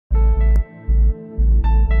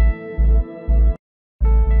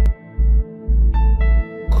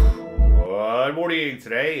morning.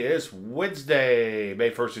 Today is Wednesday,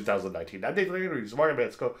 May 1st, 2019. I'm Dave Landry. Market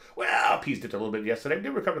bets go. Well, P's dipped a little bit yesterday.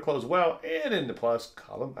 Did recover to close well and in the plus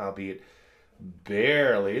column, albeit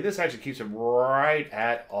barely. This actually keeps him right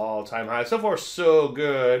at all-time high. So far, so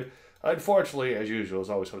good. Unfortunately, as usual, there's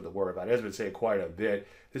always something to worry about. It has been saying quite a bit.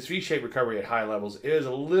 This V-shaped recovery at high levels is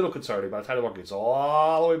a little concerning. By the time the market gets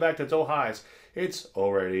all the way back to its old highs, it's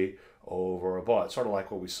already overbought. Sort of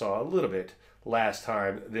like what we saw a little bit last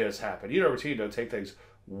time this happened. You know, routine, don't take things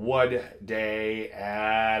one day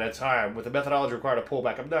at a time. With the methodology required to pull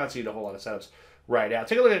back, I'm not seeing a whole lot of setups right now.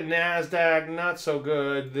 Take a look at NASDAQ. Not so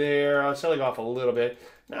good there. Selling off a little bit.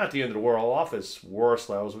 Not the end of the world. Off its worst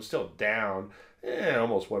levels. We're still down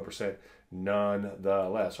almost 1%.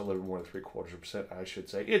 Nonetheless, a little more than 0.75%, I should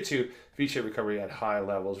say, into V-shaped recovery at high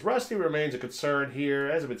levels. Rusty remains a concern here,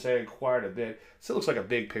 as I've been saying quite a bit. Still looks like a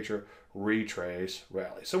big picture retrace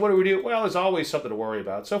rally. So what do we do? Well, there's always something to worry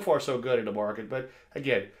about. So far, so good in the market, but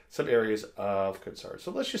again, some areas of concern.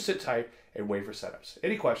 So let's just sit tight and wait for setups.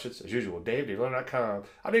 Any questions? As usual, Dave, DaveLandry.com.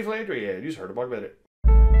 I'm Dave Landry, and you just heard a Market Minute.